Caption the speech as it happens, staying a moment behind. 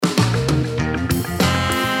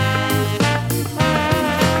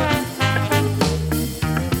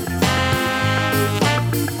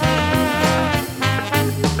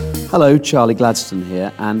Hello, Charlie Gladstone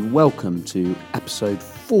here, and welcome to episode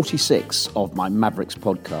 46 of my Mavericks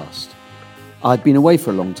podcast. I've been away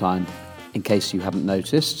for a long time, in case you haven't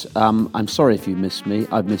noticed. I'm sorry if you missed me.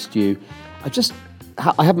 I've missed you.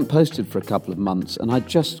 I haven't posted for a couple of months, and I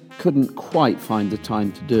just couldn't quite find the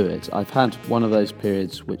time to do it. I've had one of those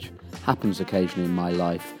periods, which happens occasionally in my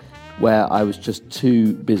life, where I was just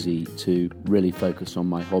too busy to really focus on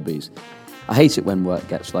my hobbies. I hate it when work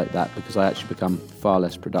gets like that because I actually become far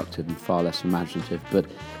less productive and far less imaginative. But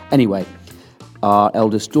anyway, our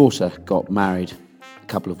eldest daughter got married a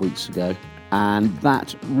couple of weeks ago, and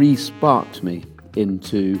that re-sparked me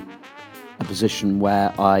into a position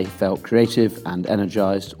where I felt creative and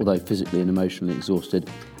energised, although physically and emotionally exhausted.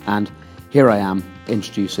 And here I am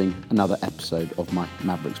introducing another episode of my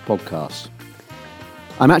Mavericks podcast.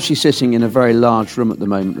 I'm actually sitting in a very large room at the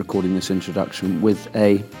moment recording this introduction with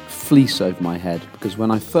a fleece over my head, because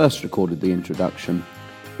when I first recorded the introduction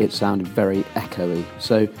it sounded very echoey.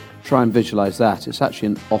 So try and visualise that. It's actually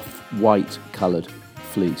an off-white coloured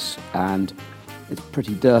fleece and it's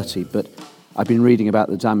pretty dirty, but I've been reading about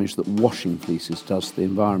the damage that washing fleeces does to the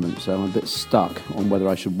environment, so I'm a bit stuck on whether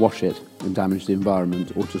I should wash it and damage the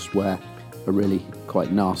environment or just wear a really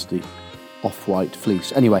quite nasty off-white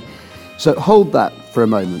fleece. Anyway, so hold that for a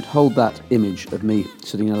moment. Hold that image of me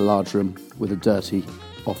sitting in a large room with a dirty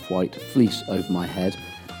off-white fleece over my head,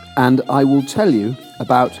 and I will tell you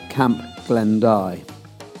about Camp Glen Dye.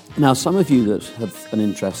 Now, some of you that have an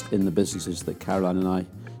interest in the businesses that Caroline and I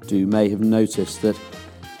do may have noticed that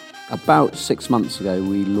about 6 months ago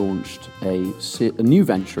we launched a new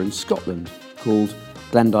venture in Scotland called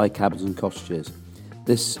Glen Dye Cabins and Cottages.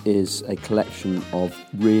 This is a collection of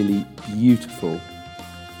really beautiful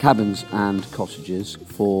cabins and cottages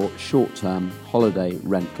for short-term holiday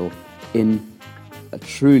rental in a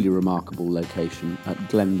truly remarkable location at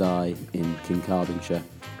Glen Dye in Kincardineshire,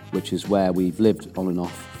 which is where we've lived on and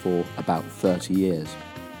off for about 30 years.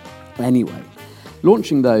 Anyway,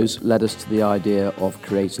 launching those led us to the idea of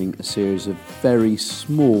creating a series of very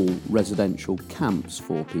small residential camps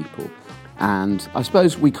for people. And I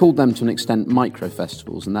suppose we called them to an extent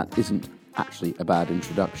micro-festivals, and that isn't actually a bad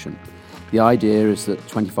introduction. The idea is that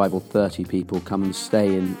 25 or 30 people come and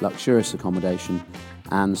stay in luxurious accommodation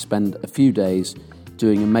and spend a few days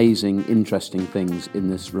doing amazing, interesting things in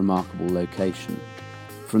this remarkable location.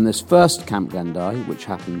 From this first Camp Glen Dye, which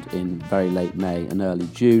happened in very late May and early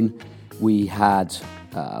June, we had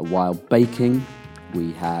wild baking,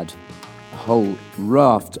 we had a whole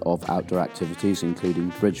raft of outdoor activities, including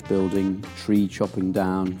bridge building, tree chopping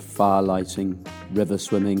down, fire lighting, river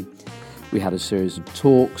swimming. We had a series of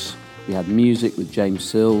talks. We had music with James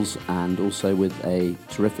Sills and also with a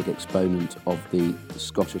terrific exponent of the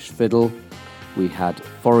Scottish fiddle. We had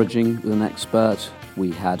foraging with an expert.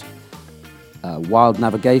 We had wild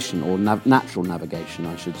navigation, or natural navigation,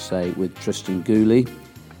 I should say, with Tristan Gooley.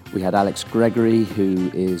 We had Alex Gregory, who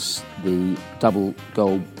is the double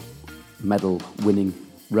gold medal winning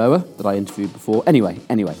rower that I interviewed before. Anyway,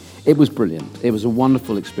 it was brilliant. It was a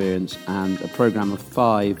wonderful experience, and a programme of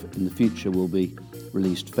 5 in the future will be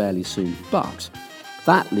released fairly soon. But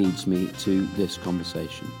that leads me to this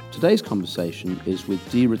conversation. Today's conversation is with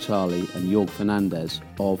Dee Rettali and Jorge Fernandez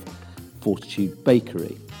of Fortitude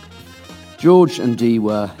Bakery. George and Dee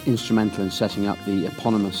were instrumental in setting up the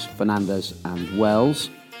eponymous Fernandez and Wells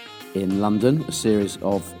in London, a series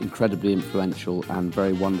of incredibly influential and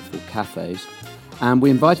very wonderful cafes. And we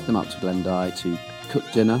invited them up to Glen Dye to cook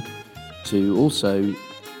dinner, to also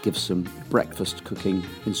give some breakfast cooking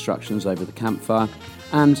instructions over the campfire,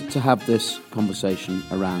 and to have this conversation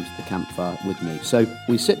around the campfire with me. So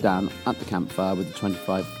we sit down at the campfire with the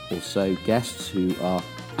 25 or so guests who are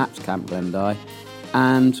at Camp Glen Dye,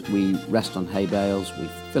 and we rest on hay bales, we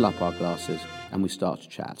fill up our glasses, and we start to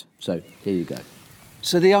chat. So here you go.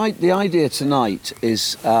 So the idea tonight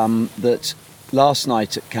is that last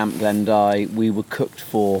night at Camp Glen Dye we were cooked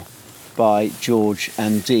for by George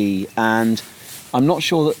and Dee, and I'm not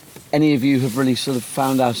sure that any of you have really sort of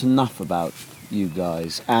found out enough about you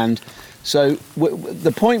guys. And so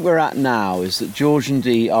the point we're at now is that George and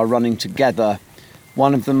Dee are running together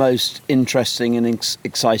one of the most interesting and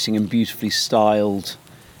exciting and beautifully styled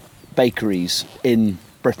bakeries in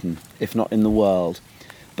Britain, if not in the world.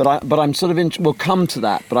 But I'm sort of we'll come to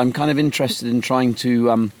that. But I'm kind of interested in trying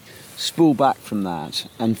to spool back from that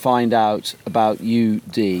and find out about you,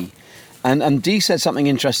 Dee. And Dee said something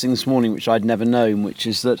interesting this morning, which I'd never known, which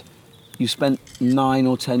is that you spent 9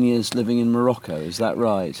 or 10 years living in Morocco. Is that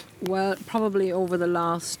right? Well, probably over the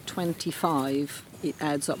last 25, it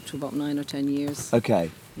adds up to about 9 or 10 years.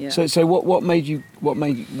 Okay. Yeah. So what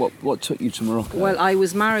took you to Morocco? Well, I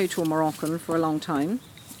was married to a Moroccan for a long time,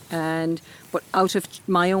 But out of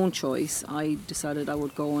my own choice, I decided I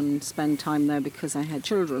would go and spend time there because I had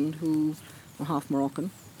children who were half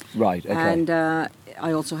Moroccan. Right, okay. And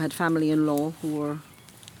I also had family-in-law who were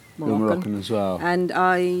Moroccan. You're Moroccan as well. And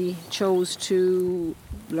I chose to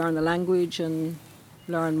learn the language and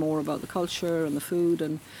learn more about the culture and the food,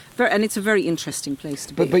 and it's a very interesting place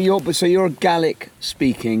to be. But you're a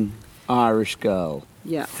Gaelic-speaking Irish girl.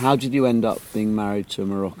 Yeah. How did you end up being married to a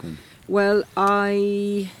Moroccan? Well,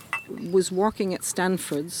 I was working at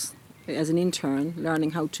Stanford's as an intern,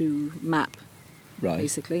 learning how to map,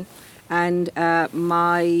 basically. And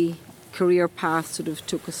my career path sort of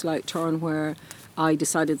took a slight turn where I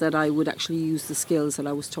decided that I would actually use the skills that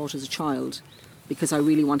I was taught as a child because I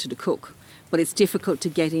really wanted to cook. But it's difficult to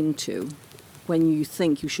get into when you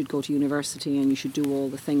think you should go to university and you should do all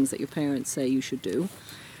the things that your parents say you should do.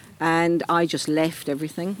 And I just left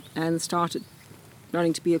everything and started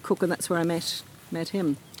learning to be a cook, and that's where I met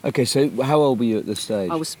him. Okay, so how old were you at this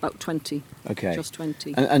stage? I was about 20. Okay. Just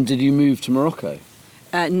 20. And did you move to Morocco?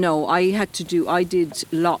 No, I did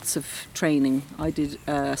lots of training. I did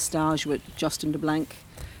a stage with Justin DeBlanc.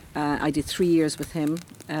 I did 3 years with him.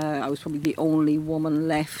 I was probably the only woman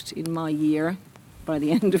left in my year by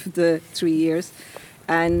the end of the 3 years.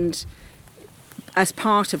 And as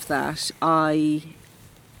part of that,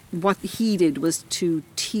 what he did was to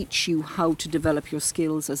teach you how to develop your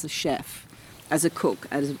skills as a chef, as a cook,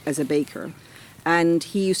 as a baker. And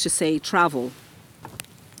he used to say, travel.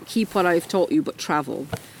 Keep what I've taught you, but travel.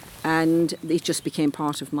 And it just became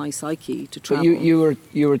part of my psyche to travel. But you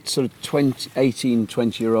were sort of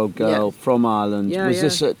 20-year-old girl from Ireland. Yeah,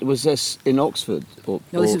 was this in Oxford? No,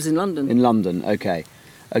 this was in London. In London, okay.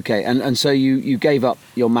 And so you gave up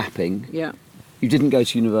your mapping. Yeah. You didn't go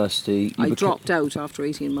to university. I dropped out after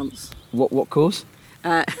 18 months. What course?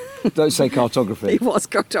 Don't say cartography. It was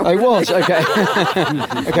cartography. Oh, it was? Okay.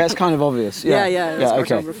 Okay, that's kind of obvious. Yeah, it's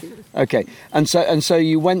cartography. Okay. And so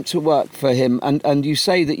you went to work for him, and you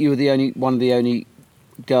say that you were one of the only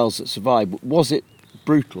girls that survived. Was it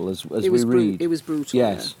brutal as we read? It was brutal,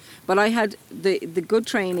 yes. Yeah. But I had, the good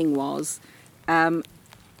training was, on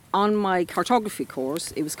my cartography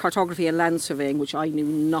course, it was cartography and land surveying, which I knew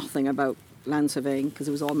nothing about land surveying because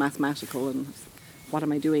it was all mathematical and what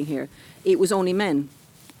am I doing here? It was only men.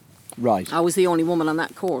 Right. I was the only woman on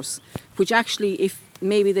that course, which actually, if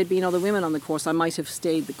maybe there'd been other women on the course, I might have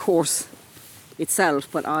stayed the course itself,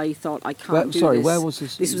 but I thought I can't do this. Sorry, where was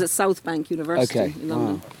this? This was at South Bank University in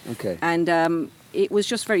London. Wow. Okay. And it was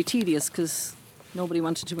just very tedious because nobody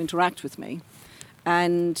wanted to interact with me.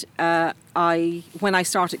 And when I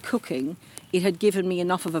started cooking, it had given me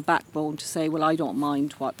enough of a backbone to say, well, I don't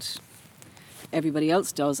mind what everybody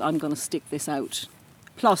else does. I'm going to stick this out.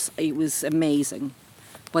 Plus, it was amazing,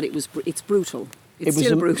 but it's brutal. It's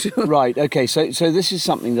still brutal. Right. Okay. So this is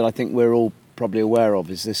something that I think we're all probably aware of,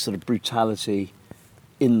 is this sort of brutality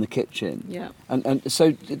in the kitchen. Yeah. And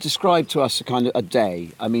so describe to us a kind of a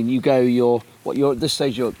day. I mean, you're at this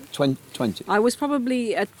stage you're 20. I was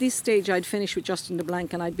probably at this stage I'd finished with Justin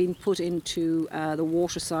DeBlanc and I'd been put into the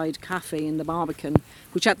Waterside Cafe in the Barbican,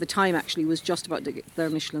 which at the time actually was just about to get their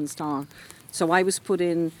Michelin star. So I was put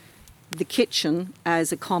in the kitchen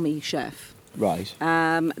as a commie chef. Right.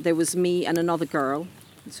 There was me and another girl.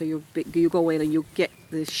 So you go in and you get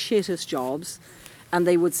the shittest jobs. And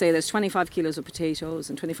they would say there's 25 kilos of potatoes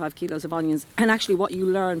and 25 kilos of onions. And actually what you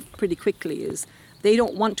learn pretty quickly is they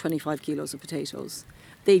don't want 25 kilos of potatoes.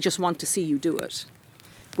 They just want to see you do it.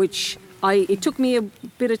 It took me a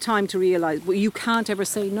bit of time to realise, well, you can't ever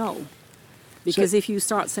say no. Because if you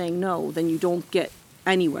start saying no, then you don't get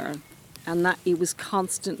anywhere. And that you're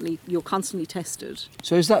constantly tested.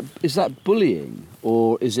 So is that bullying,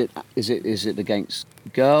 or is it against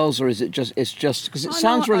girls, or is it just because it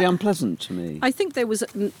sounds really unpleasant to me? I think there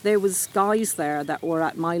was guys there that were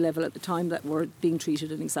at my level at the time that were being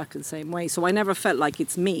treated in exactly the same way. So I never felt like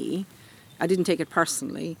it's me. I didn't take it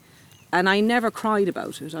personally, and I never cried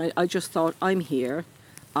about it. I just thought, I'm here.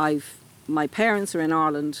 My parents are in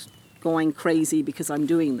Ireland going crazy because I'm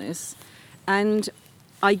doing this, and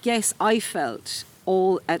I guess I felt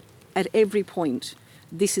at every point,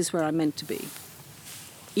 this is where I'm meant to be.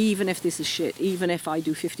 Even if this is shit, even if I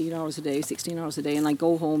do 15 hours a day, 16 hours a day, and I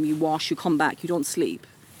go home, you wash, you come back, you don't sleep.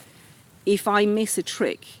 If I miss a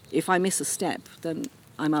trick, if I miss a step, then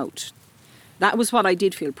I'm out. That was what I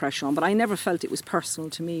did feel pressure on, but I never felt it was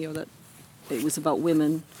personal to me or that it was about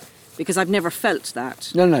women, because I've never felt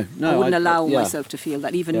that. No. I wouldn't allow myself to feel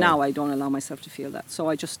that. Even now, I don't allow myself to feel that. So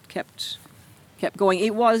I just kept going.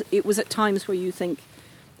 It was at times where you think,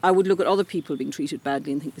 I would look at other people being treated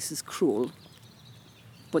badly and think this is cruel,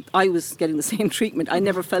 but I was getting the same treatment. I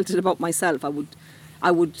never felt it about myself.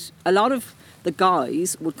 a lot of the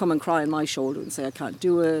guys would come and cry on my shoulder and say, I can't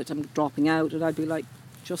do it, I'm dropping out. And I'd be like,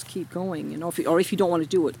 just keep going, you know. If you don't want to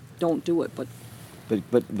do it, don't do it. But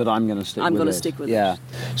I'm going to stick with it. I'm going to stick with it. Yeah.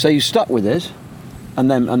 So you stuck with it, and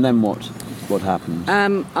then what? What happened?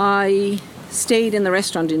 I stayed in the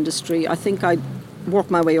restaurant industry. I think I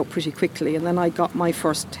worked my way up pretty quickly, and then I got my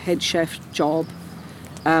first head chef job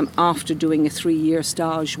after doing a 3-year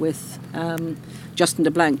stage with Justin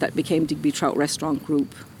DeBlanc that became Digby Trout Restaurant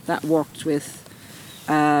Group. That worked with,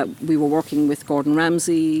 we were working with Gordon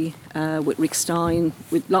Ramsay, with Rick Stein,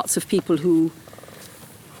 with lots of people who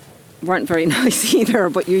weren't very nice either,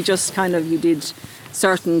 but you did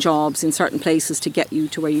certain jobs in certain places to get you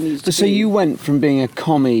to where you needed to be. So you went from being a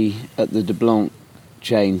commie at the DeBlanc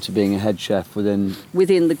chain to being a head chef within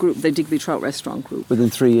the group, the Digby Trout Restaurant Group. Within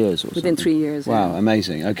 3 years or something? Within 3 years, Wow, yeah.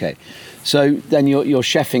 Amazing. Okay. So then you're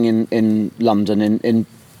chefing in London in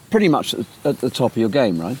pretty much at the top of your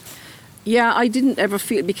game, right? Yeah, I didn't ever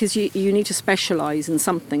feel, because you need to specialise in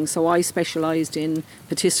something, so I specialised in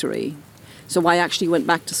patisserie. So I actually went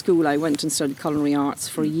back to school. I went and studied culinary arts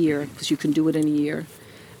for a year, because you can do it in a year.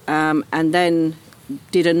 And then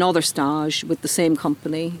did another stage with the same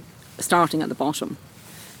company, starting at the bottom,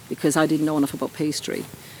 because I didn't know enough about pastry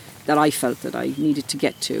that I felt that I needed to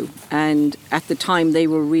get to. And at the time,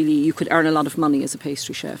 you could earn a lot of money as a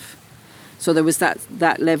pastry chef. So there was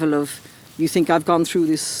that level of, you think I've gone through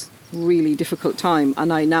this really difficult time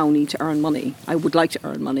and I now need to earn money. I would like to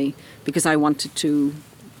earn money because I wanted to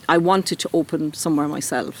open somewhere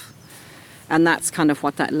myself. And that's kind of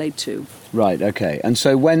what that led to. Right, okay. And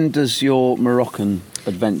so when does your Moroccan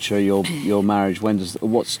adventure, your marriage,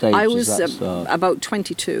 what stage does that start? I was about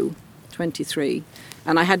 22, 23.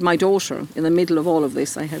 And I had my daughter in the middle of all of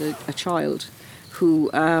this. I had a child who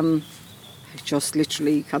just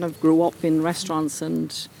literally kind of grew up in restaurants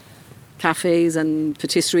and cafes and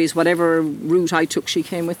patisseries. Whatever route I took, she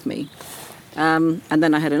came with me. And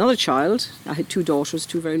then I had another child. I had 2 daughters,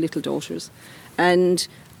 2 very little daughters. And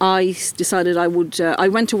I decided I went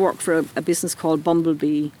to work for a business called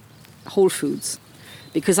Bumblebee Whole Foods,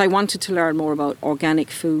 because I wanted to learn more about organic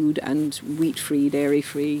food and wheat-free,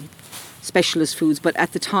 dairy-free, specialist foods. But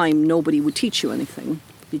at the time, nobody would teach you anything,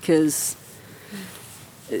 because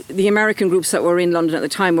the American groups that were in London at the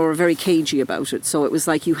time were very cagey about it. So it was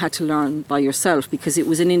like you had to learn by yourself, because it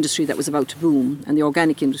was an industry that was about to boom, and the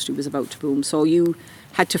organic industry was about to boom. So you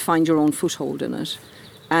had to find your own foothold in it.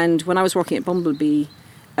 And when I was working at Bumblebee,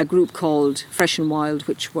 a group called Fresh and Wild,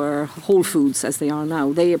 which were Whole Foods as they are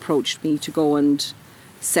now, they approached me to go and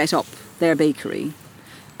set up their bakery.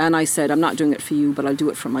 And I said, I'm not doing it for you, but I'll do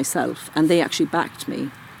it for myself. And they actually backed me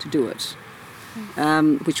to do it,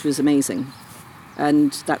 which was amazing.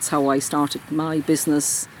 And that's how I started my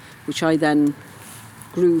business, which I then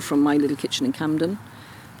grew from my little kitchen in Camden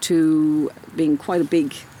to being quite a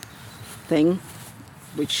big thing,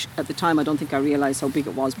 which at the time I don't think I realised how big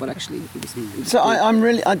it was, but actually it was so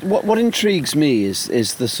what intrigues me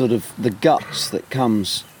is the sort of the guts that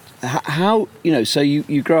comes, how, so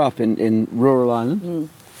you grow up in rural Ireland,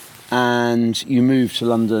 and you moved to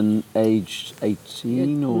London aged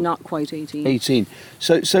 18 or not quite 18. 18.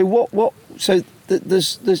 So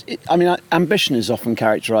there's ambition is often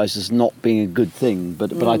characterised as not being a good thing,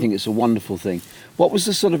 but I think it's a wonderful thing. What was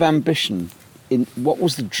the sort of ambition what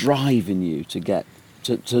was the drive in you to get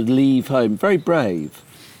to leave home? Very brave.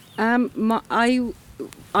 I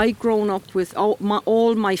grown up with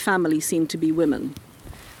all my family seemed to be women.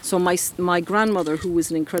 So my grandmother, who was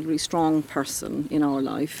an incredibly strong person in our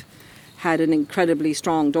life, had an incredibly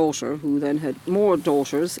strong daughter who then had more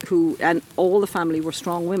daughters and all the family were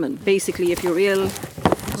strong women. Basically, if you're ill,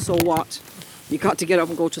 so what? You got to get up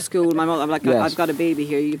and go to school. My mother, I'm like, yes. I've got a baby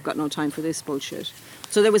here, you've got no time for this bullshit.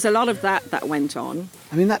 So there was a lot of that went on.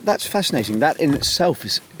 I mean, that's fascinating. That in itself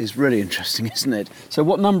is really interesting, isn't it? So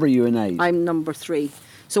what number are you in age? I'm number 3.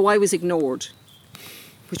 So I was ignored,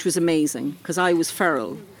 which was amazing, because I was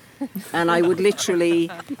feral. And I would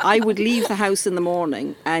leave the house in the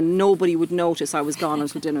morning and nobody would notice I was gone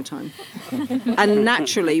until dinner time. And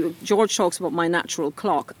naturally, George talks about my natural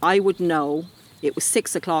clock. I would know it was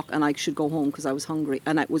 6 o'clock and I should go home because I was hungry.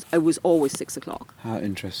 And it was always 6 o'clock. How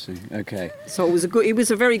interesting. Okay. So it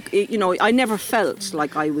was a very, I never felt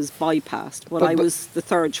like I was bypassed, but I was the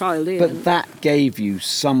third child in. But that gave you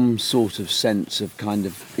some sort of sense of kind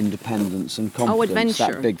of independence and confidence.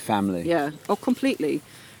 Adventure. That big family. Yeah. Oh, completely.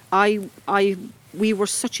 We were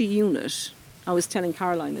such a unit. I was telling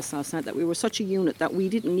Caroline this last night, that we were such a unit that we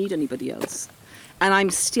didn't need anybody else. And I'm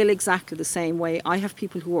still exactly the same way. I have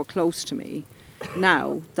people who are close to me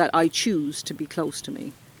now that I choose to be close to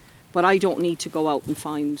me. But I don't need to go out and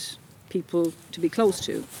find people to be close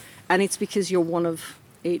to. And it's because you're one of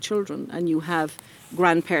 8 children and you have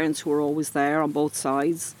grandparents who are always there on both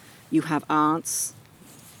sides. You have aunts,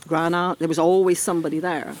 grand-aunt. There was always somebody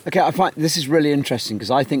there. Okay, I find this is really interesting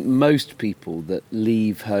because I think most people that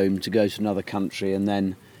leave home to go to another country and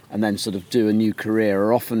then sort of do a new career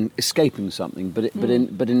are often escaping something.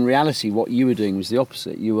 But in reality, what you were doing was the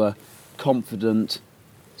opposite. You were confident,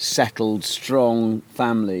 settled, strong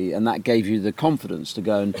family, and that gave you the confidence to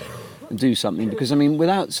go and do something. Because I mean,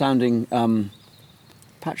 without sounding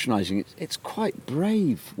patronising, it's quite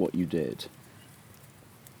brave what you did.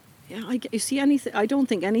 Yeah, you see, I don't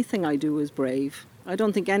think anything I do is brave. I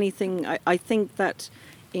don't think anything. I think that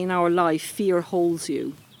in our life, fear holds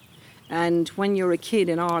you. And when you're a kid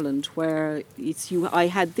in Ireland, where it's you, I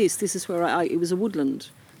had this. This is where it was a woodland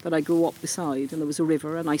that I grew up beside, and there was a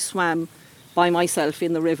river, and I swam by myself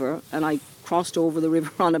in the river, and I crossed over the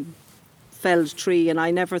river on a felled tree, and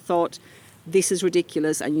I never thought, this is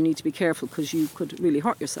ridiculous, and you need to be careful because you could really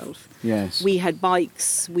hurt yourself. Yes. We had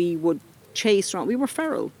bikes. We would chase around. We were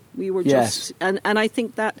feral. We were just, and I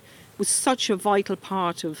think that was such a vital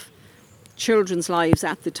part of children's lives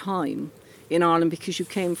at the time in Ireland, because you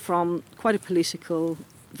came from quite a political,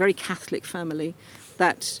 very Catholic family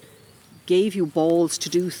that gave you balls to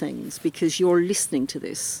do things because you're listening to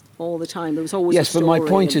this all the time. There was always a story. But my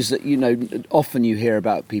point is that, you know, often you hear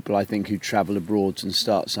about people, I think, who travel abroad and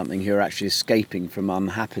start something who are actually escaping from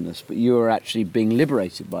unhappiness, but you were actually being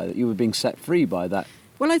liberated by that. You were being set free by that.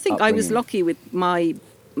 Well, I think upbringing. I was lucky with my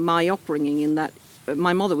upbringing in that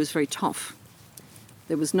my mother was very tough.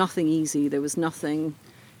 There was nothing easy. There was nothing,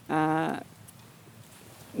 not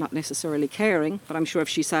necessarily caring, but I'm sure if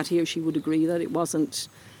she sat here, she would agree that it wasn't,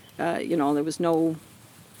 there was no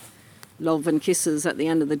love and kisses at the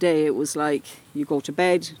end of the day. It was like you go to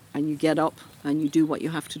bed and you get up and you do what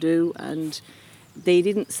you have to do. And they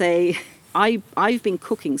didn't say, I've been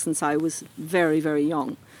cooking since I was very, very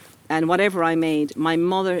young. And whatever I made, my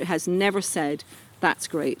mother has never said, that's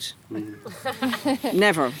great.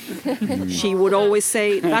 Never. She would always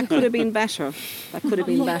say, that could have been better. That could have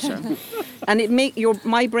been better. And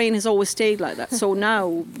my brain has always stayed like that. So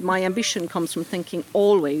now my ambition comes from thinking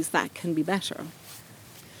always that can be better.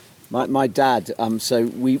 My dad, so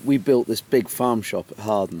we built this big farm shop at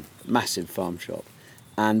Harden, massive farm shop.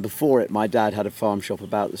 And before it, my dad had a farm shop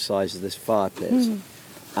about the size of this fire pit.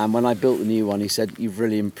 And when I built the new one, he said, you've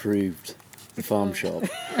really improved the farm shop.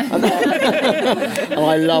 And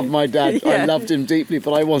I love my dad. Yeah. I loved him deeply,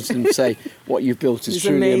 but I wanted him to say, what you've built is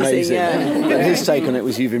truly amazing. Yeah. But his take on it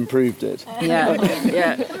was, you've improved it.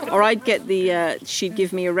 Yeah. Or I'd get she'd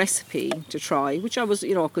give me a recipe to try, which I was,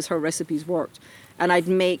 because her recipes worked. And I'd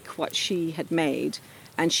make what she had made,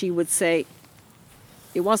 and she would say,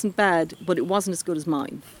 it wasn't bad, but it wasn't as good as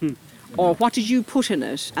mine. Or what did you put in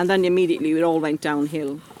it? And then immediately it all went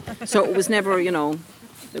downhill. So it was never,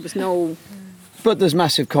 there was no... But there's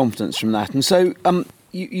massive confidence from that. And so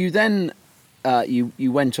you then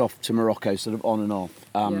you went off to Morocco, sort of on and off,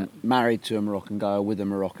 married to a Moroccan guy or with a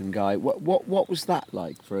Moroccan guy. What was that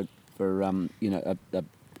like for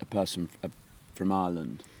a person from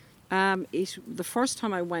Ireland? The first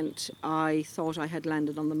time I went, I thought I had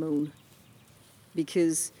landed on the moon,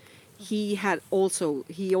 because he also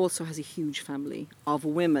has a huge family of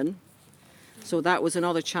women. So that was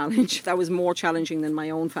another challenge. That was more challenging than my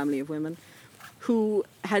own family of women, who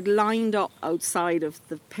had lined up outside of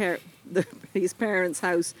his parents'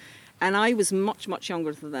 house. And I was much, much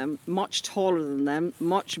younger than them, much taller than them,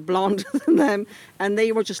 much blonder than them. And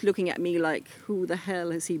they were just looking at me like, who the hell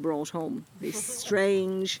has he brought home? This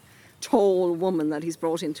strange, tall woman that he's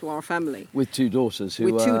brought into our family. With two daughters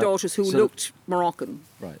who looked Moroccan.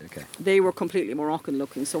 Right, okay. They were completely Moroccan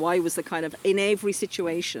looking. So I was the kind of, in every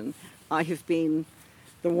situation, I have been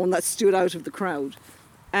the one that stood out of the crowd.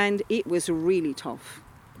 And it was really tough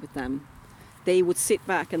with them. They would sit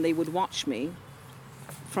back and they would watch me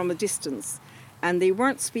from a distance. And they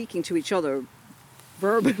weren't speaking to each other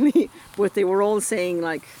verbally, but they were all saying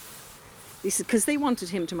like, this is because they wanted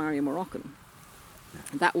him to marry a Moroccan.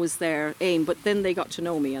 That was their aim. But then they got to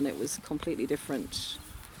know me and it was a completely different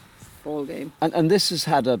ball game. And this has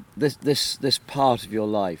had this part of your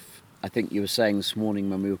life, I think you were saying this morning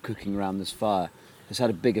when we were cooking around this fire, has had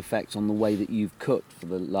a big effect on the way that you've cooked for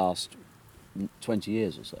the last 20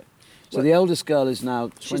 years or so. So the eldest girl is now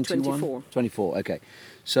 21? She's 24. 24, okay.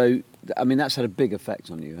 So, I mean, that's had a big effect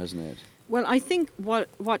on you, hasn't it? Well, I think what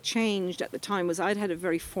changed at the time was I'd had a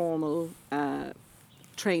very formal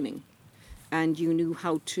training. And you knew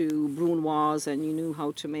how to brunoise and you knew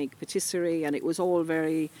how to make patisserie, and it was all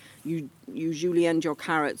very, you julienned your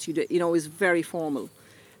carrots, it was very formal.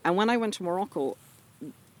 And when I went to Morocco,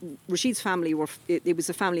 Rashid's family it was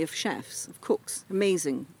a family of chefs, of cooks,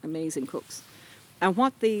 amazing cooks. And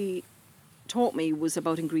what they taught me was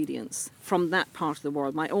about ingredients from that part of the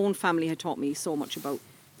world. My own family had taught me so much about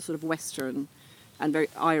the sort of Western and very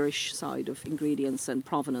Irish side of ingredients and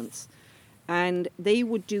provenance. And they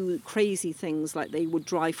would do crazy things like they would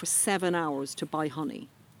drive for 7 hours to buy honey.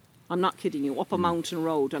 I'm not kidding you, up a mountain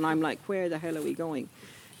road. And I'm like, where the hell are we going?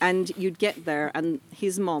 And you'd get there, and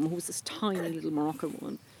his mum, who was this tiny little Moroccan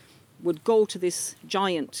woman, would go to this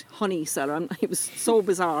giant honey cellar. And it was so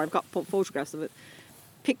bizarre. I've got photographs of it.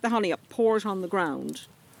 Pick the honey up, pour it on the ground,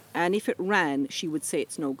 and if it ran, she would say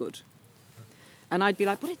it's no good. And I'd be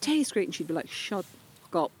like, but it tastes great. And she'd be like, shut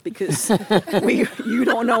up, because you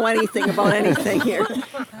don't know anything about anything here.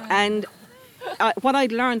 And what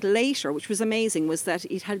I'd learned later, which was amazing, was that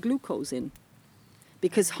it had glucose in,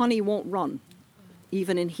 because honey won't run,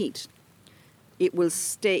 even in heat. It will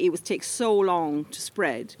take so long to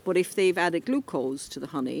spread, but if they've added glucose to the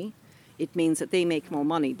honey, it means that they make more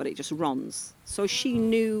money, but it just runs. So she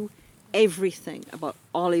knew everything about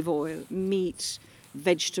olive oil, meat,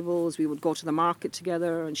 vegetables. We would go to the market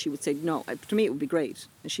together, and she would say, no, to me it would be great.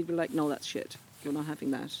 And she'd be like, no, that's shit. You're not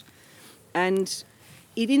having that. And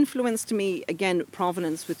it influenced me, again,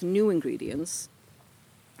 provenance with new ingredients,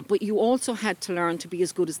 but you also had to learn to be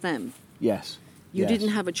as good as them. Yes. You didn't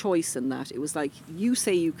have a choice in that. It was like, you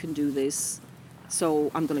say you can do this,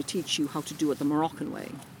 so I'm going to teach you how to do it the Moroccan way.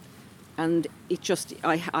 And it just,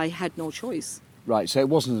 I had no choice. Right, so it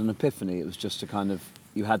wasn't an epiphany, it was just a kind of,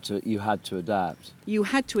 you had to adapt. You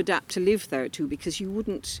had to adapt to live there too, because you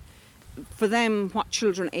wouldn't, for them, what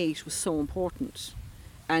children ate was so important.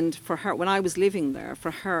 And for her, when I was living there,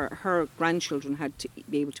 for her grandchildren had to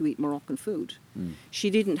be able to eat Moroccan food. She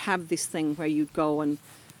didn't have this thing where you'd go and,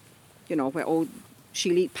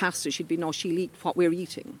 she'll eat pasta. She'll eat what we're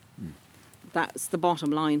eating. That's the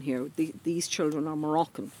bottom line here. These children are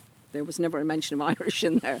Moroccan. There was never a mention of Irish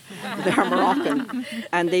in there. They're Moroccan,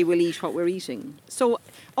 and they will eat what we're eating. So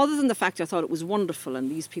other than the fact I thought it was wonderful, and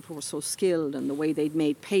these people were so skilled, and the way they'd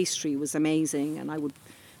made pastry was amazing, and I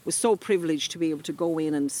was so privileged to be able to go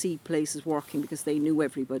in and see places working because they knew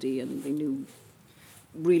everybody, and they knew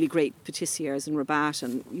really great patissiers in Rabat,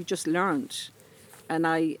 and you just learned. And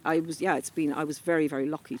I was very, very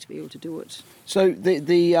lucky to be able to do it. So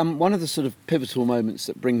the one of the sort of pivotal moments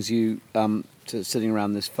that brings you to sitting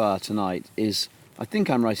around this fire tonight is, I think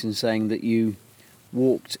I'm right in saying that you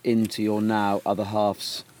walked into your now other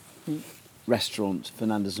half's restaurant,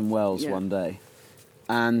 Fernandez and Wells, one day.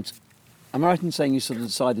 And am I right in saying you sort of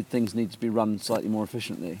decided things need to be run slightly more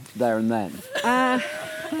efficiently there and then?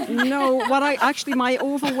 No, my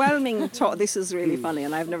overwhelming thought, this is really funny,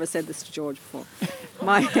 and I've never said this to George before.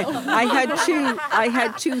 I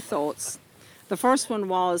had two thoughts. The first one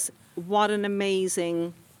was, what an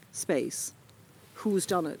amazing space. Who's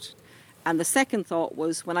done it? And the second thought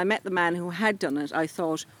was, when I met the man who had done it, I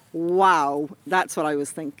thought, wow, that's what I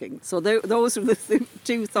was thinking. So those were the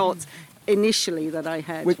two thoughts initially that I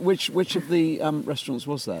had. Which of the restaurants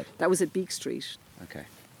was that? That was at Beak Street. Okay.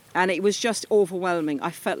 And it was just overwhelming.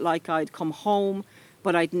 I felt like I'd come home,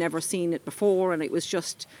 but I'd never seen it before, and it was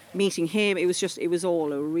just meeting him. It was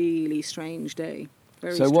all a really strange day.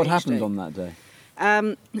 So what happened on that day?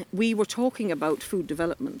 We were talking about food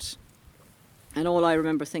development, and all I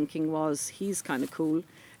remember thinking was, he's kind of cool,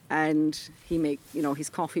 and his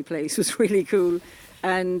coffee place was really cool,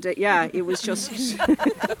 and it was just.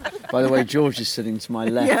 By the way, George is sitting to my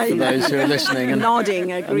left for those who are listening and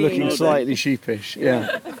nodding, agreeing, and looking slightly sheepish.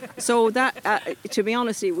 Yeah. So that, to be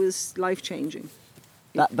honest, it was life-changing.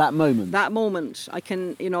 That moment. That moment, I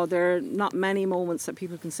can. There are not many moments that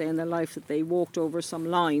people can say in their life that they walked over some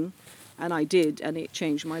line, and I did, and it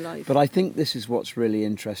changed my life. But I think this is what's really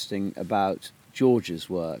interesting about George's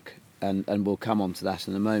work, and we'll come on to that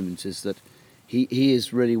in a moment, is that he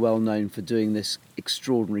is really well known for doing this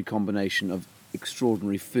extraordinary combination of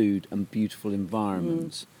extraordinary food and beautiful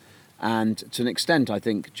environments. And to an extent, I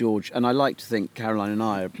think George, and I like to think Caroline and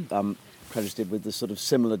I are credited with the sort of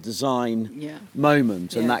similar design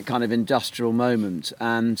moment and that kind of industrial moment.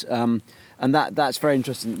 And that's very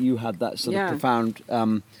interesting that you had that sort of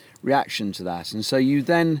profound reaction to that. And so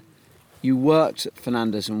you worked at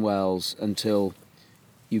Fernandez and Wells until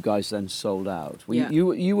you guys then sold out.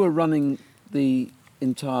 You were running the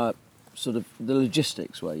entire sort of the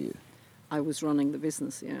logistics, were you? I was running the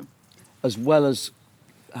business, as well as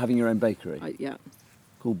having your own bakery.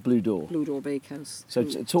 Called Blue Door. Blue Door Bakehouse. So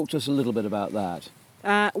talk to us a little bit about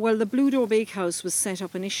that. Well, the Blue Door Bakehouse was set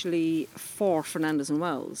up initially for Fernandez and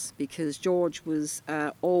Wells because George was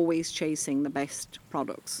always chasing the best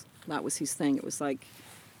products. That was his thing. It was like,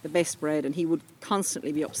 the best bread, and he would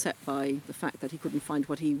constantly be upset by the fact that he couldn't find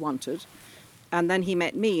what he wanted. And then he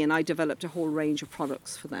met me, and I developed a whole range of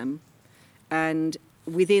products for them. And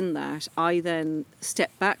within that, I then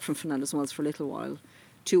stepped back from Fernandez and Wells for a little while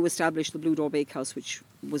to establish the Blue Door Bakehouse, which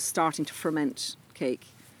was starting to ferment cake,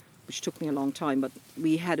 which took me a long time, but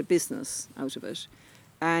we had a business out of it.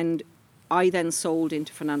 And I then sold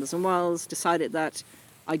into Fernandez and Wells, decided that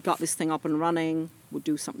I got this thing up and running, would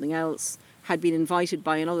do something else, had been invited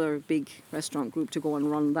by another big restaurant group to go and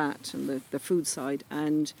run that and the food side.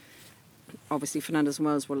 And obviously Fernandez and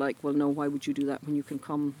Wells were like, well, no, why would you do that when you can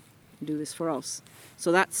come and do this for us?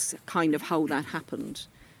 So that's kind of how that happened.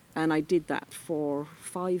 And I did that for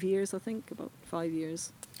 5 years, I think, about 5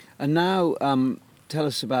 years. And now tell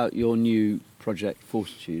us about your new project,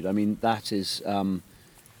 Fortitude. I mean, that is...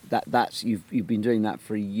 That's you've been doing that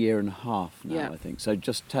for a year and a half now, yeah. I think. So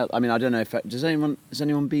just tell. I mean, I don't know if has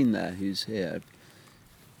anyone been there who's here?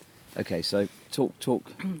 Okay, so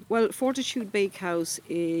talk. Well, Fortitude Bakehouse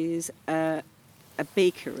is a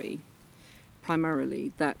bakery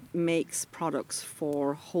primarily that makes products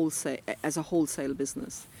for wholesale as a wholesale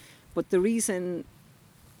business. But the reason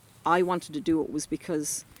I wanted to do it was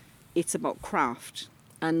because it's about craft,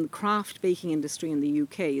 and the craft baking industry in the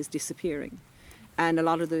UK is disappearing. And a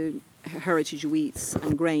lot of the heritage wheats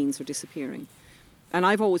and grains are disappearing. And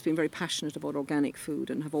I've always been very passionate about organic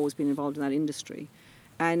food and have always been involved in that industry.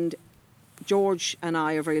 And George and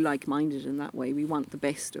I are very like-minded in that way. We want the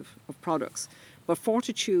best of products. But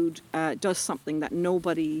Fortitude does something that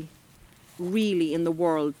nobody really in the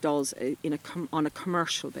world does on a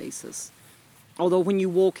commercial basis. Although when you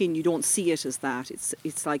walk in, you don't see it as that.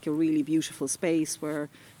 It's like a really beautiful space where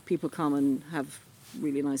people come and have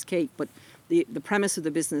really nice cake. But the premise of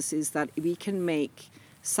the business is that we can make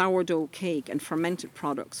sourdough cake and fermented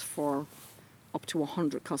products for up to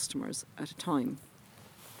 100 customers at a time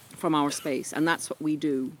from our space. And that's what we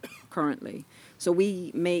do currently. So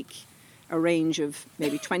we make a range of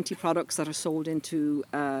maybe 20 products that are sold into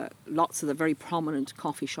lots of the very prominent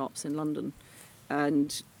coffee shops in London.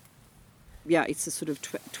 And yeah, it's a sort of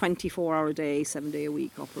 24-hour-a-day,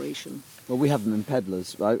 7-day-a-week operation. Well, we have them in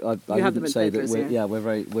Peddlers. I would say Peddlers, that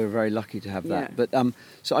we're very lucky to have that. Yeah. But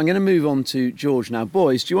so I'm going to move on to George now.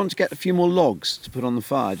 Boys, do you want to get a few more logs to put on the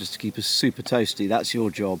fire just to keep us super toasty? That's your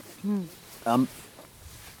job.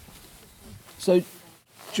 So,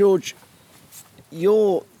 George, Dee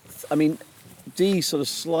sort of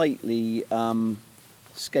slightly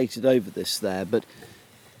skated over this there, but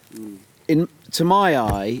to my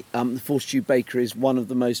eye, the Fortitude Bakery is one of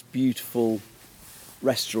the most beautiful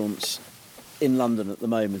restaurants in London at the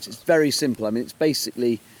moment. It's very simple. I mean, it's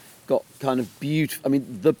basically got kind of beautiful,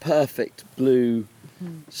 the perfect blue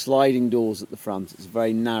sliding doors at the front. It's a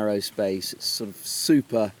very narrow space. It's sort of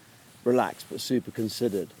super relaxed but super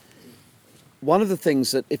considered. One of the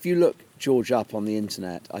things that, if you look George up on the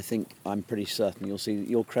internet, I'm pretty certain you'll see that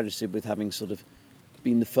you're credited with having sort of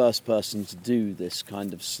been the first person to do this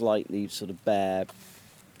kind of slightly sort of bare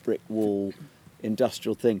brick wall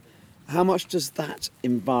industrial thing. How much does that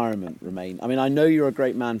environment remain? I mean, I know you're a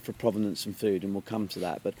great man for provenance and food, and we'll come to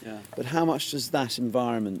that, but how much does that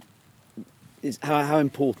environment, how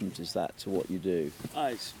important is that to what you do?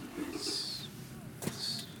 It's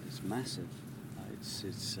massive.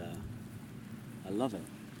 I love it.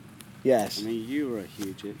 Yes. I mean, you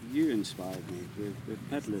inspired me with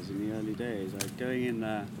Peddlers in the early days. Like going in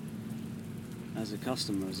there as a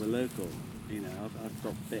customer, as a local, I've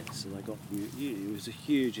got bits that I got from you. It was a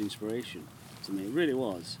huge inspiration to me. It really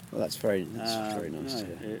was. Well, that's very nice to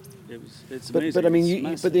hear. It's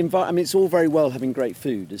amazing. But I mean, it's all very well having great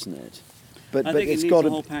food, isn't it? I think it's it got needs a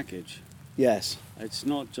whole package. Yes. It's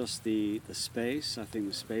not just the space. I think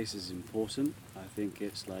the space is important. I think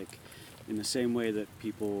it's like, in the same way that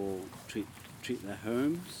people treat their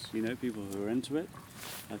homes, people who are into it.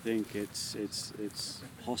 I think it's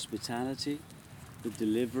hospitality, the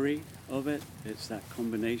delivery of it. It's that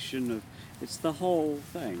combination of, it's the whole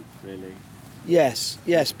thing, really. Yes,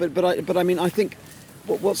 but I think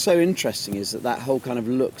what's so interesting is that whole kind of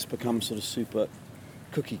look's become sort of super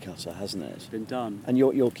cookie cutter, hasn't it? It's been done, and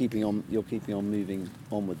you're keeping on moving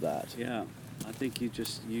on with that. Yeah, I think you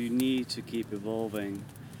need to keep evolving,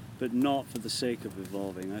 but not for the sake of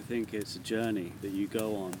evolving. I think it's a journey that you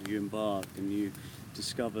go on, you embark, and you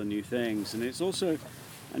discover new things. And it's also,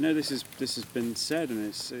 I know this has been said, and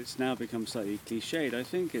it's now become slightly cliched. I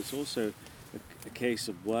think it's also a case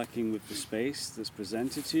of working with the space that's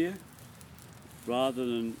presented to you, rather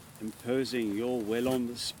than imposing your will on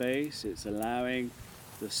the space. It's allowing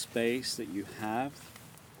the space that you have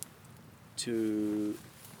to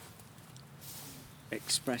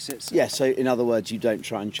express itself. Yeah, so in other words, you don't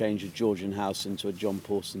try and change a Georgian house into a John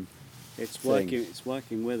Pawson It's thing.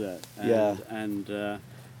 working with it. Yeah.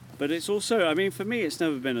 But it's also, I mean, for me, it's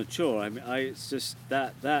never been a chore. I mean, it's just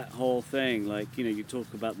that whole thing. Like, you know, you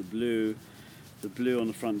talk about the blue on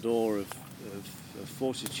the front door of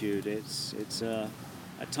Fortitude. It's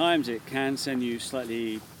at times it can send you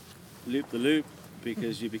slightly loop the loop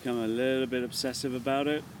because you become a little bit obsessive about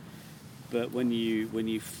it. But when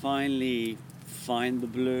you finally find the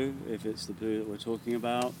blue, if it's the blue that we're talking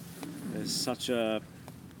about, it's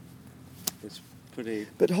pretty.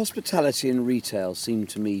 But hospitality and retail seem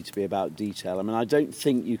to me to be about detail. I mean, I don't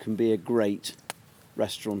think you can be a great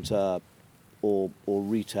restaurateur or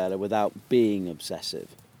retailer without being obsessive.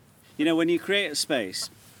 You know, when you create a space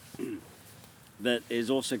that is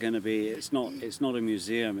also going to be, it's not a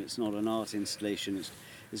museum, it's not an art installation,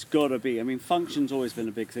 it's got to be. I mean, function's always been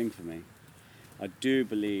a big thing for me. I do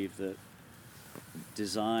believe that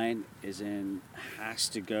design has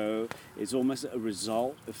to go. It's almost a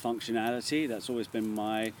result of functionality. That's always been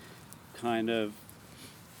my kind of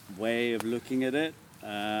way of looking at it.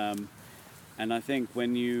 And I think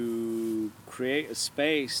when you create a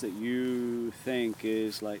space that you think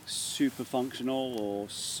is like super functional or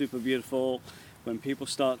super beautiful, when people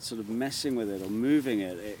start sort of messing with it or moving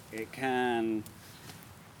it, it can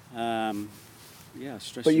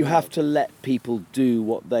stress. But you have out. to let people do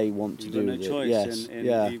what they want to do. You've got no with choice. it.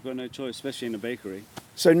 Yes. You've got no choice, especially in a bakery.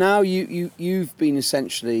 So now you've been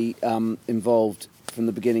essentially involved from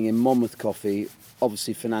the beginning in Monmouth Coffee,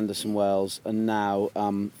 obviously Fernandez and Wells, and now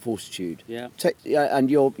Fortitude. Yeah. And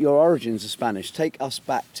your origins are Spanish. Take us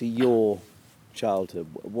back to your childhood.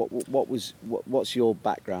 What's your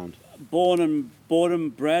background? Born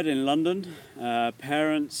and bred in London.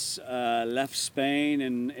 Parents left Spain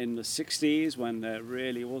in the 60s when there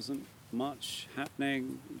really wasn't much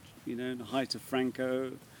happening, you know, in the height of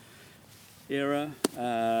Franco era.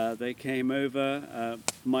 They came over.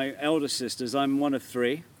 My elder sisters, I'm one of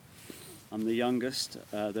three. I'm the youngest.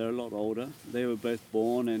 They're a lot older. They were both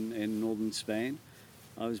born in northern Spain.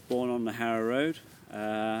 I was born on the Harrow Road,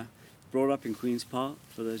 brought up in Queen's Park,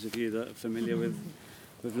 for those of you that are familiar with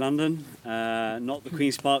London. Not the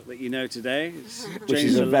Queen's Park that you know today. Which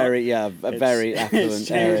is a very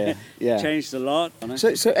affluent area. Yeah. Changed a lot.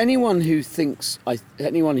 So anyone who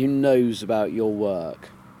knows about your work,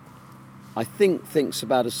 I think thinks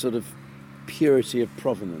about a sort of purity of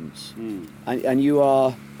provenance. And you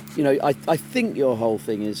are, you know, I think your whole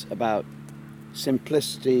thing is about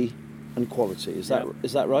simplicity and quality. Is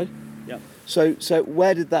that right? Yeah. So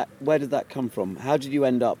where did that come from? How did you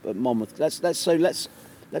end up at Monmouth?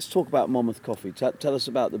 Let's talk about Monmouth Coffee. Tell us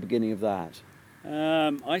about the beginning of that.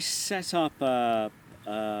 I set up a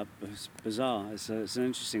bazaar. It's an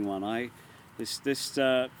interesting one. This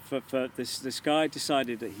guy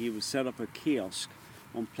decided that he would set up a kiosk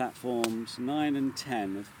on platforms 9 and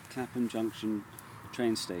 10 of Clapham Junction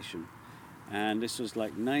train station, and this was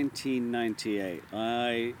like 1998.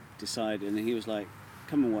 I decided, and he was like,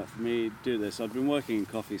 "Come and work for me, do this." I'd been working in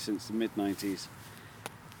coffee since the mid-90s,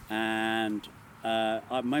 and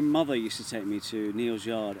my mother used to take me to Neal's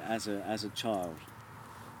Yard as a child,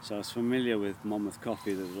 so I was familiar with Monmouth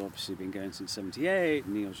Coffee that had obviously been going since '78.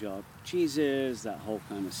 Neal's Yard cheeses, that whole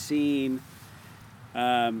kind of scene.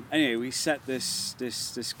 Anyway, we set this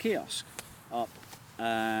kiosk up,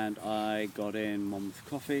 and I got in Monmouth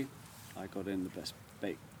Coffee. I got in the best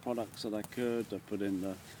baked products that I could. I put in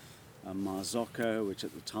the Marzocco, which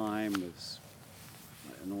at the time was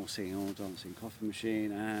like an all-seeing, dancing coffee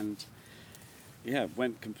machine, and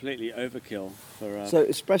went completely overkill for. So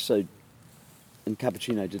espresso and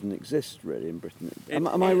cappuccino didn't exist really in Britain. Am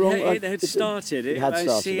I wrong? It had started. It had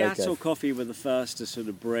started. Seattle okay. Coffee were the first to sort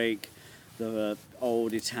of break the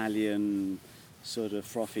old Italian sort of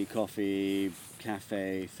frothy coffee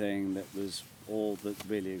cafe thing that was all that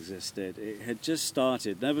really existed. It had just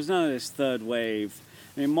started. There was none of this third wave.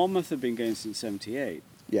 I mean, Monmouth had been going since '78.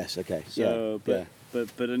 Yes. Okay. So, but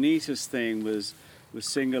Anita's thing was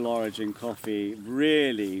single origin coffee,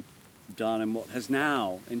 really done in what has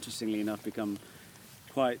now, interestingly enough, become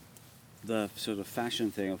quite the sort of fashion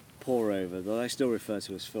thing of pour over that I still refer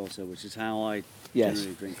to as filter, which is how I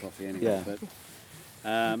generally drink coffee anyway. Yeah.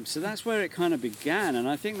 But so that's where it kind of began, and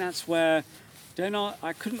I think that's where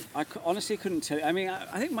I honestly couldn't tell you. I mean,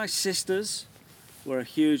 I think my sisters were a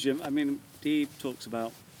huge. I mean, Dee talks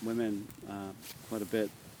about women quite a bit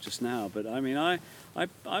just now, but I mean, I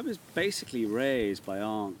was basically raised by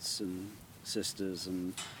aunts and sisters,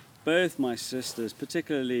 and both my sisters,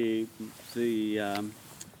 particularly the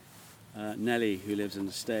Nellie who lives in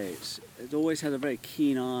the States, had always had a very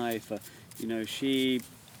keen eye for, you know, she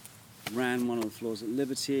ran one of the floors at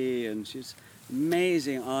Liberty, and she's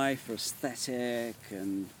amazing eye for aesthetic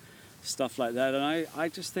and stuff like that. And I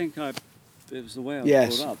just think it was the way I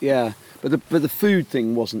was brought up. Yeah. But the food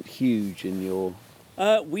thing wasn't huge in your...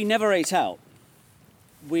 We never ate out.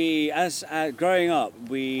 Growing up,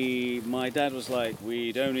 my dad was like,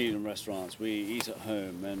 we don't eat in restaurants, we eat at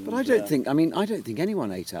home. And But I don't think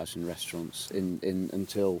anyone ate out in restaurants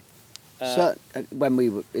until when we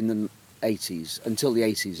were in the 80s, until the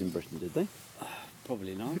 80s in Britain, did they?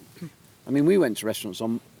 Probably not. I mean, we went to restaurants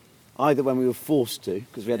on either when we were forced to,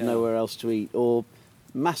 because we had nowhere else to eat, or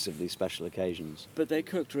massively special occasions. But they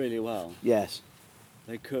cooked really well. Yes.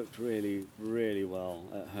 They cooked really, really well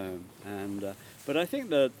at home. And but I think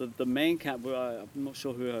the main I'm not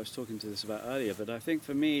sure who I was talking to this about earlier, but I think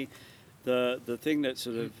for me, the thing that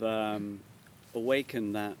sort of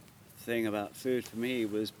awakened that thing about food for me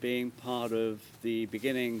was being part of the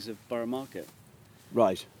beginnings of Borough Market.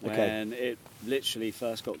 Right, okay. When it literally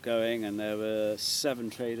first got going, and there were 7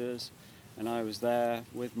 traders, and I was there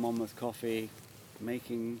with Monmouth Coffee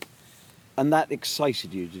making... And that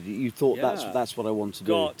excited you, did you? You thought that's what I want to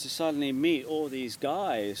do? Got to suddenly meet all these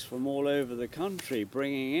guys from all over the country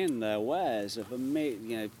bringing in their wares of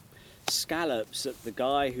scallops that the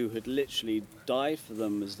guy who had literally died for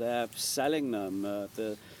them was there selling them.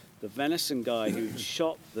 The venison guy who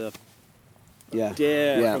shot the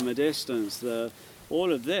deer from a distance.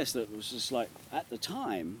 All of this that was just like at the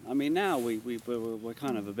time. I mean, now we're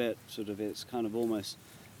kind of a bit sort of, it's kind of almost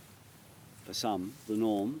for some the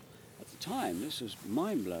norm. At the time, this was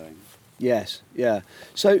mind-blowing. Yes, yeah.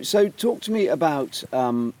 So talk to me about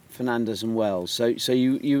Fernandez and Wells. So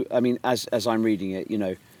you I mean, as I'm reading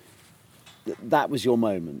it, that was your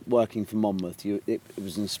moment working for Monmouth. It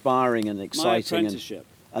was inspiring and exciting. My apprenticeship.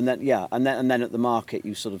 And then at the market,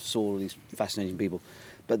 you sort of saw all these fascinating people.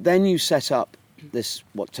 But then you set up this,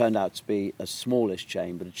 what turned out to be a smallish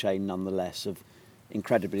chain, but a chain nonetheless of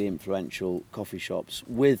incredibly influential coffee shops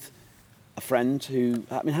with a friend who...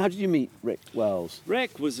 I mean, how did you meet Rick Wells?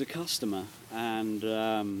 Rick was a customer, and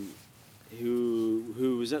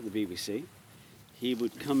who was at the BBC. He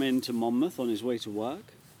would come into Monmouth on his way to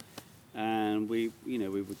work, and we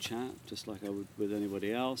would chat just like I would with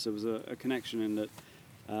anybody else. There was a connection in that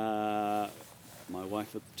my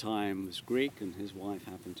wife at the time was Greek, and his wife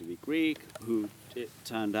happened to be Greek, who it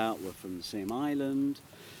turned out were from the same island.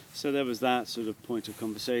 So there was that sort of point of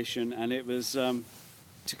conversation, and it was...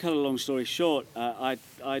 to cut a long story short, I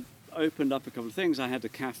opened up a couple of things. I had a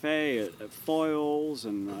cafe at Foyles,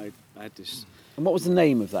 and I had this... And what was the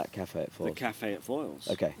name of that cafe at Foyles? The Cafe at Foyles.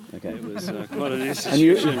 Okay. It was quite an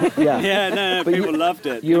institution. No, people loved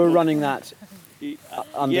it. You were running that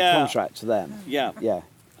under contract to them? Yeah. Yeah.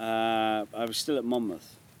 I was still at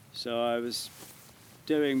Monmouth, so I was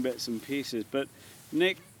doing bits and pieces. But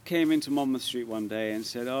Nick came into Monmouth Street one day and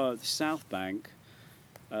said, the South Bank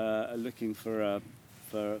are looking for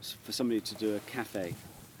somebody to do a cafe,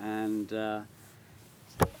 and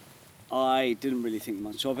I didn't really think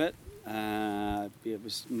much of it. It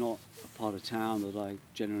was not a part of town that I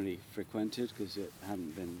generally frequented because it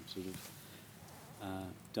hadn't been sort of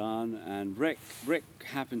done. And Rick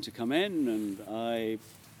happened to come in, and I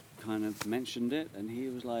kind of mentioned it, and he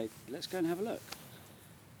was like, "Let's go and have a look."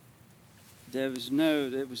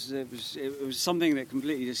 It was something that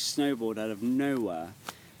completely just snowballed out of nowhere,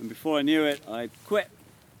 and before I knew it, I'd quit.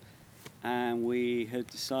 And we had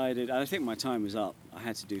decided, I think my time was up. I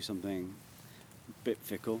had to do something a bit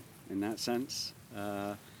fickle in that sense.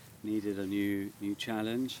 Needed a new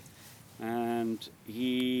challenge. And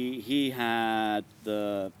he had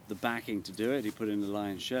the backing to do it. He put in the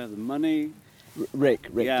lion's share of the money.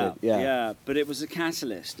 Rick did, yeah. Yeah, but it was a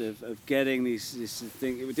catalyst of getting this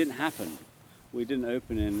thing. It didn't happen. We didn't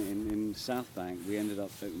open in South Bank. We ended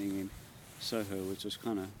up opening in Soho, which was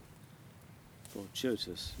kind of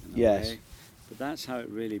fortuitous in a way. But that's how it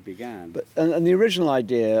really began. And the original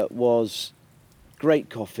idea was great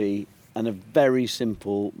coffee and a very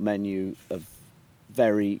simple menu of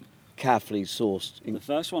very carefully sourced... The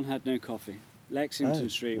first one had no coffee. Lexington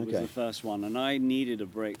Street was the first one, and I needed a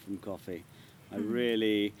break from coffee. I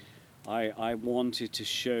wanted to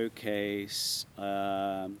showcase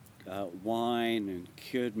wine and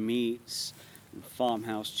cured meats and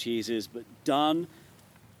farmhouse cheeses, but done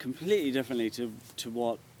completely differently to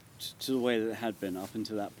the way that it had been up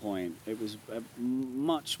until that point. It was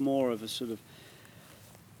much more of a sort of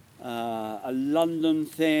a London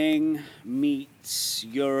thing, meets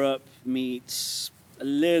Europe, meets a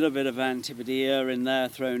little bit of Antipodean in there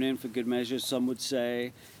thrown in for good measure, some would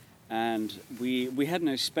say. And we had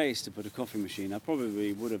no space to put a coffee machine. I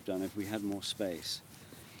probably would have done if we had more space.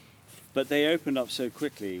 But they opened up so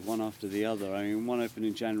quickly, one after the other. I mean, one opened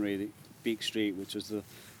in January, the Beak Street, which was the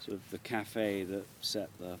sort of the cafe that set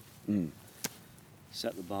the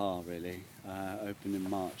bar, really. Opened in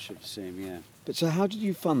March of the same year. But so how did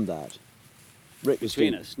you fund that? Rick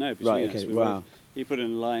Between us. Right, okay, us. wow. He put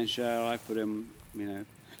in a lion's share, I put in,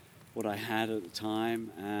 what I had at the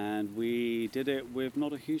time, and we did it with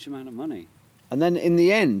not a huge amount of money. And then in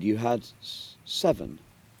the end, you had 7.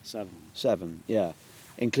 7, yeah,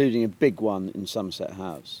 including a big one in Somerset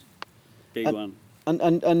House. Big one.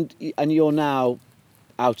 And you're now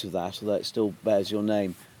out of that, although it still bears your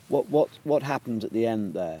name. What happened at the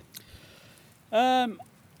end there?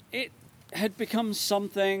 It had become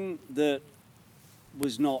something that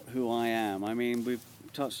was not who I am. I mean, we've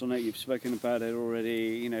touched on it, you've spoken about it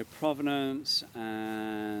already, provenance,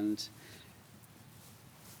 and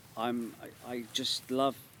I just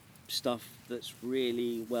love stuff that's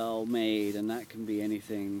really well made, and that can be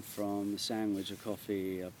anything from a sandwich, a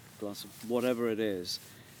coffee, a glass of whatever it is.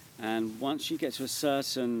 And once you get to a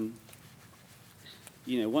certain,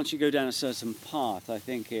 once you go down a certain path, I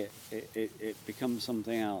think it becomes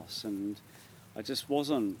something else. And I just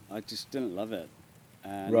didn't love it.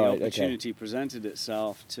 And right, the opportunity presented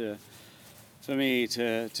itself for me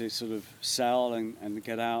to sort of sell and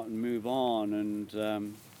get out and move on,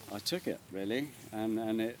 and I took it, really,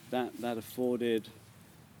 and that afforded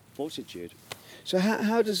Fortitude. So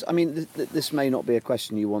how does, I mean, this may not be a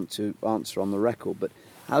question you want to answer on the record, but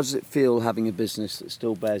how does it feel having a business that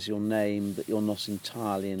still bears your name that you're not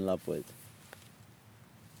entirely in love with?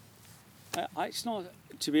 It's not,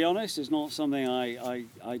 to be honest, it's not something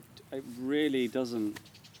it really doesn't,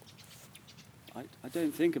 I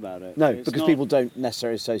don't think it's about. No, because people don't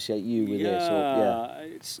necessarily associate you with this. Yeah,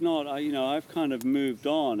 it's not, I've kind of moved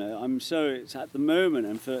on. It's at the moment,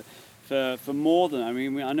 and for more than,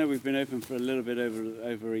 I know we've been open for a little bit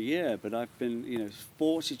over a year, but I've been,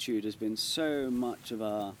 Fortitude has been so much of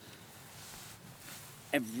our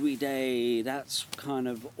every day. That's kind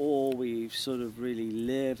of all we sort of really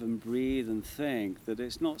live and breathe and think, that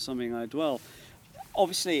it's not something I dwell.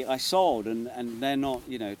 Obviously, I sold, and they're not,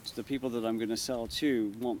 the people that I'm going to sell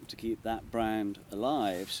to want to keep that brand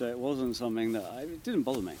alive. So it wasn't something that it didn't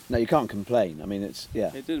bother me. No, you can't complain. I mean, it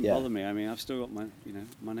didn't bother me. I mean, I've still got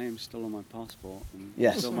my name's still on my passport, and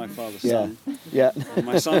yes. still my father's son. Yeah. And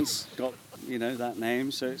my son's got, that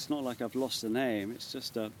name, so it's not like I've lost the name. It's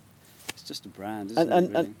just a brand, isn't it?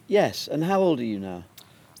 Really? And yes. And how old are you now?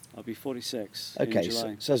 I'll be 46. Okay, in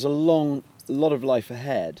July. so there's a lot of life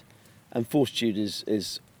ahead. And Fortitude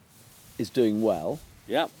is doing well.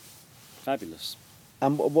 Yeah, fabulous.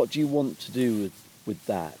 And what do you want to do with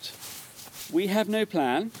that? We have no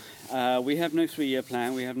plan. We have no 3-year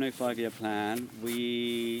plan. We have no 5-year plan.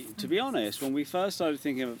 To be honest, when we first started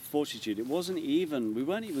thinking of Fortitude, we weren't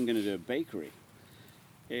even going to do a bakery.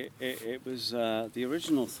 It was the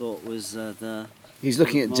original thought was the. He's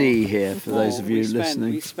looking at Dee here, for those of you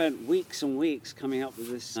listening. We spent weeks and weeks coming up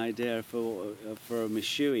with this idea for a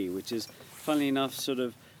mishui, which is, funnily enough, sort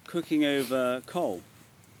of cooking over coal.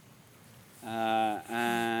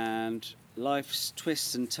 And life's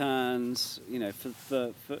twists and turns,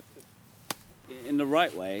 for in the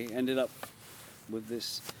right way, ended up with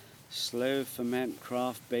this slow ferment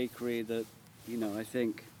craft bakery that, I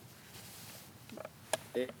think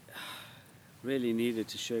it really needed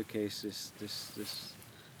to showcase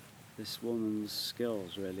this woman's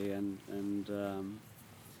skills, really, and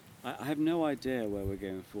I have no idea where we're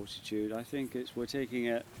going with Fortitude. I think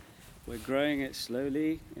we're growing it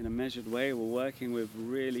slowly in a measured way. We're working with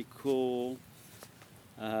really cool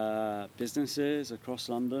businesses across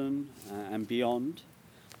London and beyond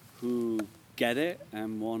who get it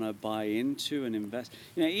and want to buy into and invest.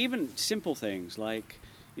 Even simple things like,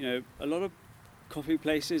 a lot of coffee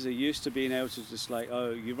places are used to being able to just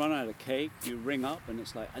you run out of cake, you ring up and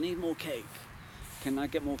it's like, I need more cake. Can I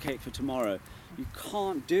get more cake for tomorrow? You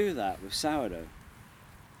can't do that with sourdough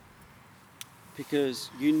because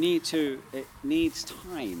it needs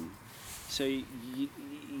time. So you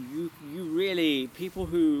really, people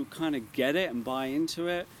who kind of get it and buy into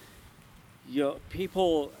it,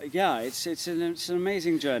 it's an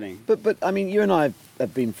amazing journey. But I mean, you and I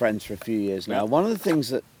have been friends for a few years now. Yep. One of the things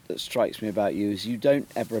that strikes me about you is you don't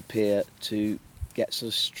ever appear to get sort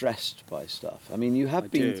of stressed by stuff. I mean, you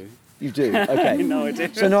have been. Do. You do. Okay. No, I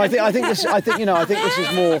do. So no, I think this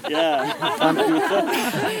is more. Yeah.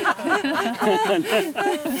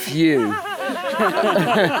 Phew.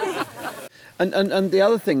 And the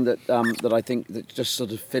other thing that I think that just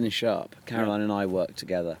sort of finish up, Caroline and I work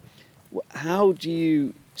together. How do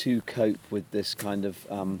you two cope with this kind of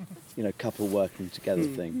couple working together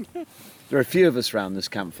thing. There are a few of us around this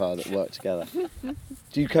campfire that work together.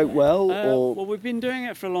 Do you cope well, or? Well, we've been doing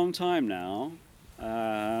it for a long time now,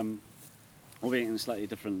 albeit in a slightly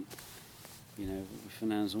different, with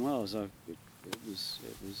Fernandez and Wells. It was,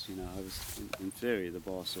 I was in theory the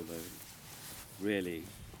boss, although really,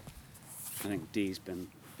 I think Dee's been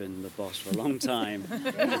the boss for a long time.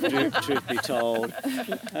 truth be told,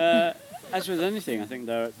 as with anything, I think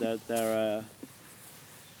there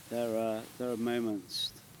are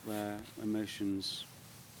moments where emotions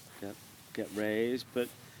get raised, but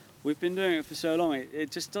we've been doing it for so long. It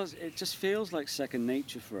just feels like second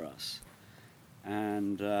nature for us.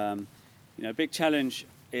 And a big challenge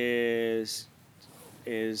is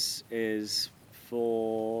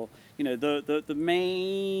for the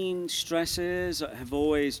main stresses have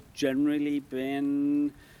always generally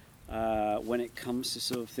been when it comes to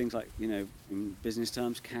sort of things like in business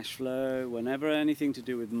terms, cash flow. Whenever anything to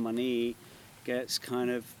do with money gets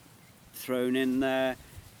kind of thrown in there,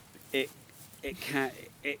 it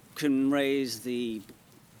can raise the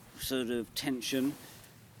sort of tension,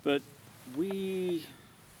 but I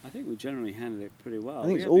think we generally handle it pretty well. I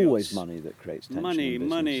think it's always money that creates tension.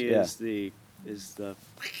 Money is the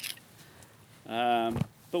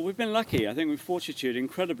but we've been lucky. I think with Fortitude,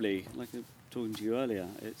 incredibly, like talking to you earlier,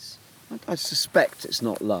 I suspect it's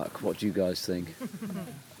not luck. What do you guys think?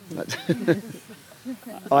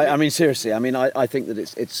 I mean, seriously. I mean, I think that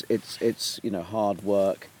it's hard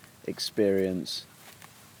work, experience,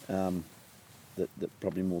 that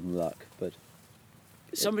probably more than luck. But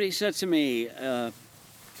somebody said to me,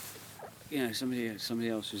 somebody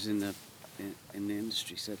else who's in the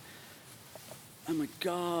industry said, "Oh my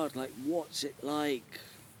God, like what's it like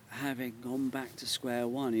having gone back to square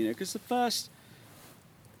one?" Because the first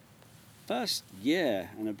year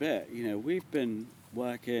and a bit, we've been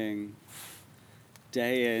working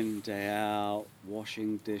day in, day out,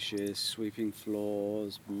 washing dishes, sweeping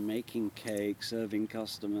floors, making cakes, serving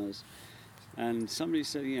customers. And somebody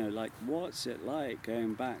said, what's it like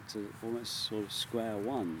going back to almost sort of square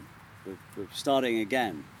one, with starting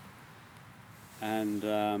again? And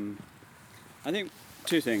I think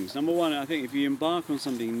two things. Number one, I think if you embark on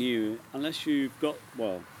something new, unless you've got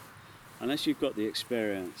the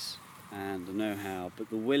experience and the know-how, but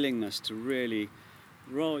the willingness to really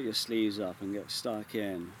roll your sleeves up and get stuck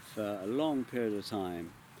in for a long period of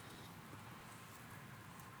time,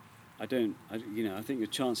 I think your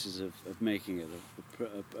chances of making it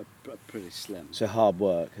are pretty slim. So hard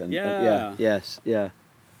work. And, yeah. Yeah.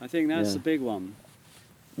 I think that's the big one.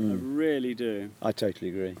 I really do. I totally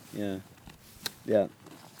agree. Yeah.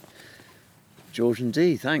 George and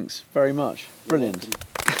Dee, thanks very much. Brilliant.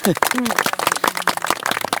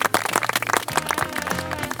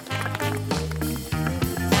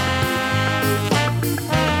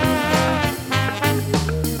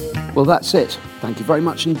 Well, that's it. Thank you very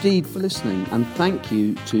much indeed for listening, and thank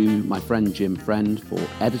you to my friend Jim Friend for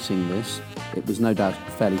editing this. It was no doubt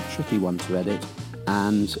a fairly tricky one to edit,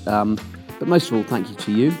 and but most of all, thank you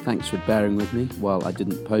to you. Thanks for bearing with me while I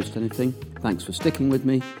didn't post anything. Thanks for sticking with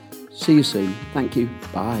me. See you soon. Thank you.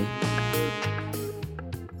 Bye.